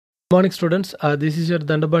Morning students, this is your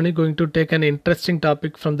Dandabani going to take an interesting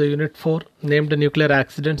topic from the unit 4 named nuclear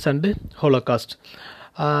accidents and Holocaust.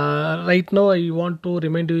 Right now I want to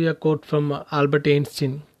remind you a quote from Albert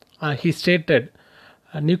Einstein. He stated,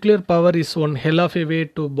 nuclear power is one hell of a way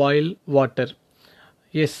to boil water.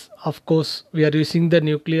 Yes, of course, we are using the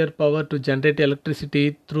nuclear power to generate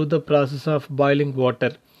electricity through the process of boiling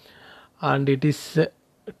water, and it is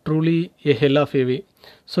truly a hell of a way.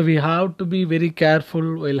 So we have to be very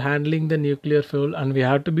careful while handling the nuclear fuel, and we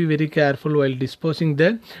have to be very careful while disposing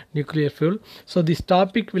the nuclear fuel. So this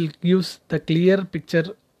topic will give the clear picture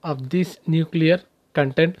of this nuclear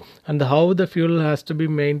content and how the fuel has to be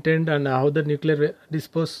maintained and how the nuclear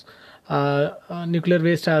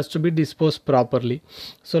waste has to be disposed properly.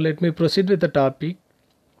 So let me proceed with the topic.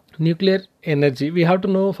 Nuclear energy. We have to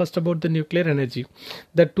know first about the nuclear energy.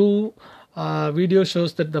 The two video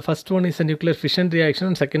shows that the first one is a nuclear fission reaction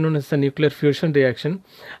and second one is a nuclear fusion reaction.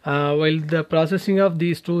 While the processing of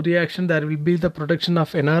these two reactions, there will be the production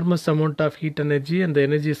of enormous amount of heat energy, and the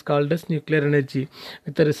energy is called as nuclear energy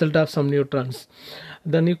with the result of some neutrons.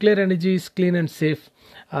 The nuclear energy is clean and safe.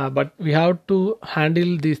 But we have to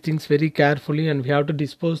handle these things very carefully, and we have to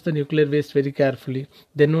dispose the nuclear waste very carefully.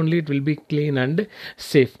 Then only it will be clean and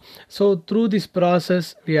safe. So through this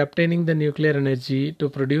process, we are obtaining the nuclear energy to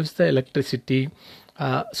produce the electricity.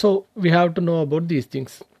 So we have to know about these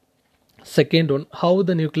things. Second one, how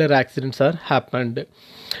the nuclear accidents are happened.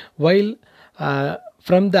 While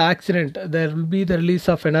from the accident, there will be the release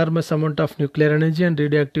of enormous amount of nuclear energy and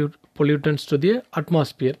radioactive pollutants to the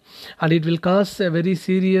atmosphere, and it will cause a very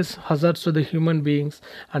serious hazards to the human beings,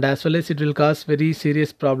 and as well as it will cause very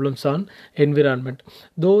serious problems on environment.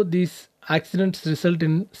 Though these accidents result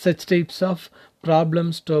in such types of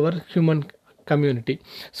problems to our human community,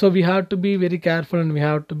 so we have to be very careful and we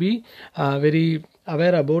have to be very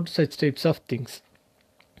aware about such types of things.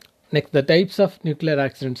 Next, the types of nuclear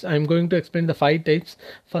accidents. I am going to explain the 5 types.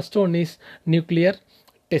 First one is nuclear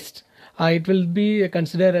test. It will be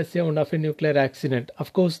considered as one of a nuclear accident.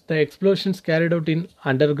 Of course, the explosions carried out in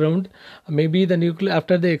underground. Maybe the nuclear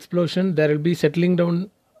after the explosion, there will be settling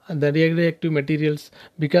down the radioactive materials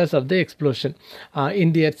because of the explosion.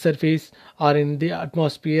 In the earth surface or in the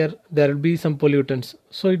atmosphere, there will be some pollutants.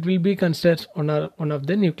 So it will be considered one of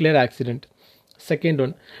the nuclear accident. Second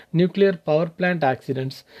one, nuclear power plant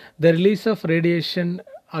accidents. The release of radiation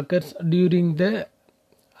occurs during the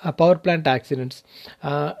power plant accidents.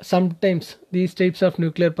 Sometimes these types of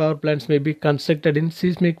nuclear power plants may be constructed in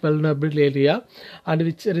seismic vulnerable area, and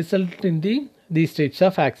which result in these types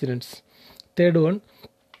of accidents. Third one,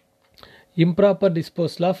 improper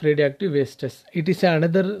disposal of radioactive wastes. It is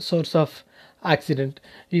another source of accident.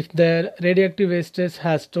 If the radioactive wastes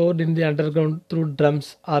has stored in the underground through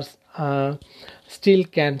drums or steel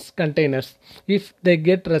cans containers, if they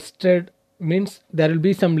get rusted, means there will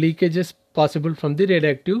be some leakages possible from the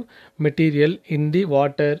radioactive material in the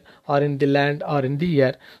water or in the land or in the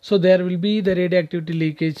air. So there will be the radioactivity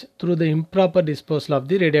leakage through the improper disposal of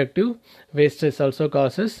the radioactive wastes also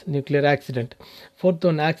causes nuclear accident. Fourth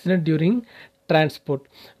one, accident during transport.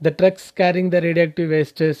 The trucks carrying the radioactive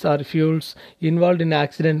wastes or fuels involved in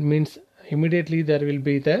accident means immediately there will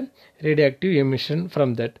be the radioactive emission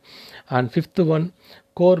from that. And fifth one,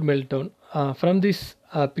 core meltdown. From this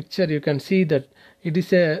picture you can see that it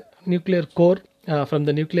is a nuclear core from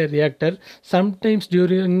the nuclear reactor. Sometimes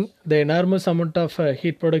during the enormous amount of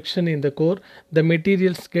heat production in the core, the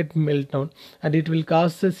materials get melt down and it will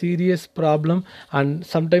cause a serious problem, and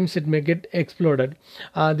sometimes it may get exploded.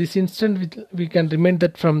 This instant we can remind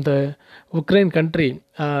that from the Ukraine country,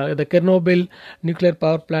 the Chernobyl nuclear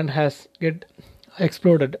power plant has get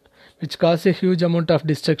exploded, which caused a huge amount of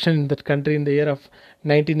destruction in that country in the year of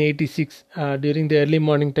 1986 during the early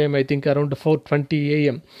morning time, I think around 4:20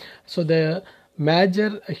 a.m. So the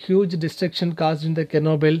major huge destruction caused in the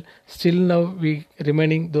Chernobyl, still now we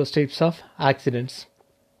remaining those types of accidents.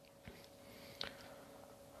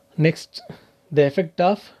 Next, the effect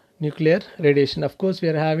of nuclear radiation. Of course, we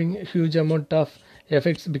are having a huge amount of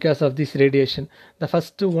effects because of this radiation. The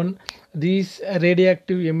first one, these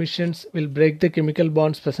radioactive emissions will break the chemical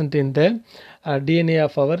bonds present in the DNA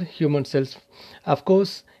of our human cells. Of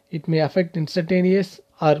course, it may affect instantaneous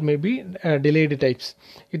or maybe delayed types.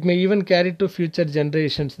 It may even carry to future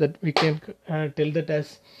generations, that we can tell that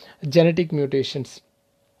as genetic mutations.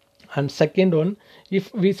 And second one,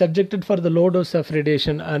 if we subjected for the low dose of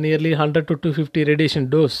radiation, nearly 100 to 250 radiation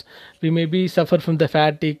dose, we may be suffer from the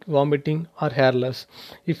fatigue, vomiting or hair loss.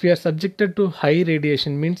 If we are subjected to high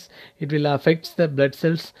radiation, means it will affect the blood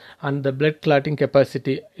cells and the blood clotting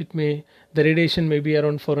capacity. It may the radiation may be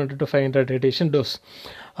around 400 to 500 radiation dose.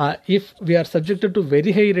 If we are subjected to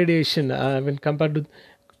very high radiation when compared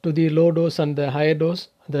to the low dose and the higher dose,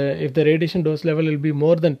 if the radiation dose level will be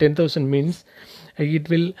more than 10,000 means, it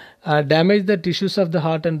will damage the tissues of the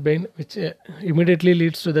heart and brain, which immediately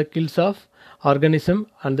leads to the kills of organism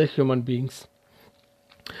and the human beings.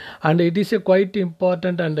 And it is a quite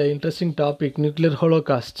important and interesting topic, nuclear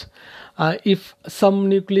holocaust. If some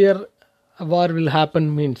nuclear war will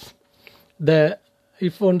happen means,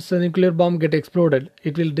 if once a nuclear bomb get exploded,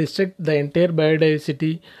 it will destruct the entire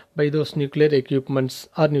biodiversity by those nuclear equipments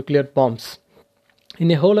or nuclear bombs. In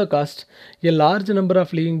a holocaust, a large number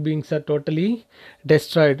of living beings are totally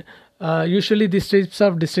destroyed. Usually these types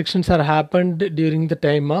of destructions are happened during the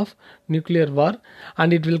time of nuclear war,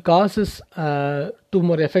 and it will cause us two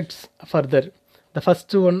more effects further. The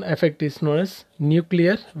first one effect is known as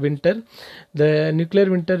nuclear winter. The nuclear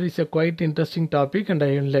winter is a quite interesting topic, and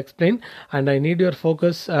I will explain, and I need your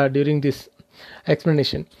focus during this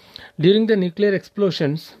explanation. During the nuclear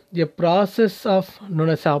explosions, a process known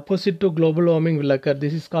as opposite to global warming will occur.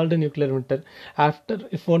 This is called a nuclear winter.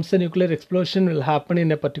 If once a nuclear explosion will happen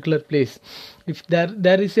in a particular place, if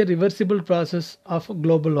there is a reversible process of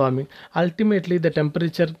global warming, ultimately the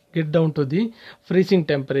temperature get down to the freezing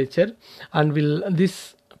temperature, and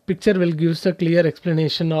this picture will give us a clear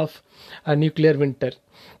explanation of a nuclear winter.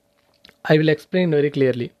 I will explain very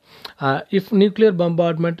clearly. If nuclear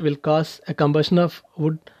bombardment will cause a combustion of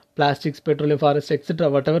wood, plastics, petroleum, forest, etc.,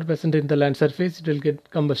 whatever present in the land surface, it will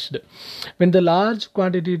get combusted. When the large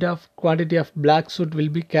quantity of black soot will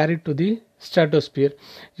be carried to the stratosphere,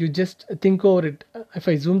 you just think over it. If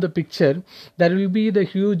I zoom the picture, there will be the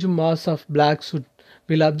huge mass of black soot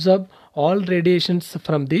will absorb all radiations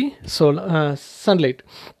from the sunlight,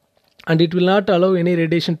 and it will not allow any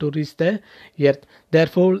radiation to reach the earth.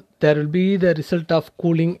 Therefore, there will be the result of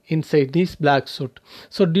cooling inside this black soot.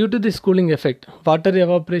 So due to this cooling effect, water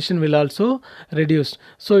evaporation will also reduce.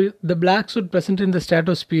 So the black soot present in the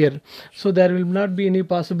stratosphere, so there will not be any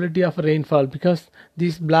possibility of rainfall, because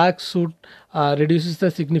this black soot reduces the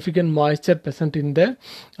significant moisture present in the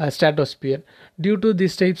stratosphere. Due to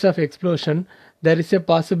these types of explosion, there is a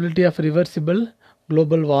possibility of reversible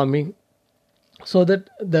global warming, so that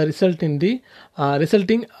the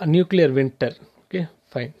resulting nuclear winter. Okay,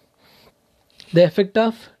 fine. The effect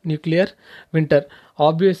of nuclear winter,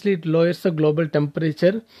 obviously it lowers the global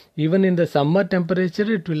temperature. Even in the summer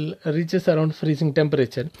temperature, it will reaches around freezing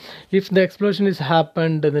temperature. If the explosion is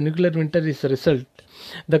happened, the nuclear winter is a result.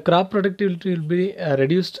 The crop productivity will be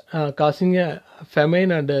reduced, causing a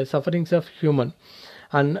famine and sufferings of human.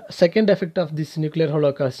 And second effect of this nuclear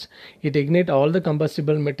holocaust, it ignite all the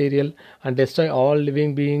combustible material and destroy all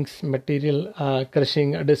living beings, material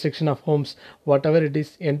crushing, destruction of homes, whatever it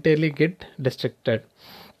is, entirely get destructed.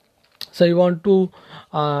 So I want to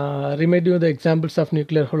remind you the examples of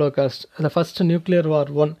nuclear holocaust. The first nuclear war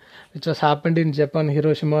one, which was happened in Japan,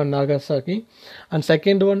 Hiroshima and Nagasaki, and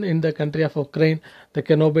second one in the country of Ukraine, the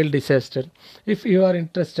Chernobyl disaster. If you are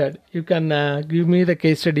interested, you can give me the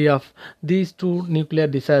case study of these two nuclear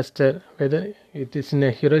disaster, whether it is in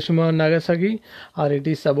Hiroshima and Nagasaki or it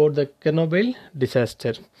is about the Chernobyl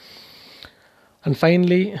disaster. And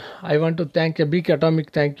finally, I want to thank a big atomic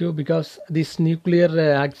thank you, because this nuclear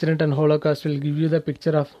accident and holocaust will give you the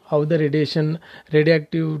picture of how the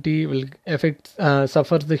radioactivity will affect,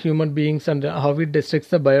 suffers the human beings, and how it destructs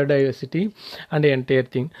the biodiversity and the entire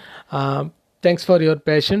thing. Thanks for your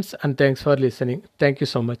patience, and thanks for listening. Thank you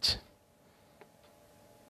so much.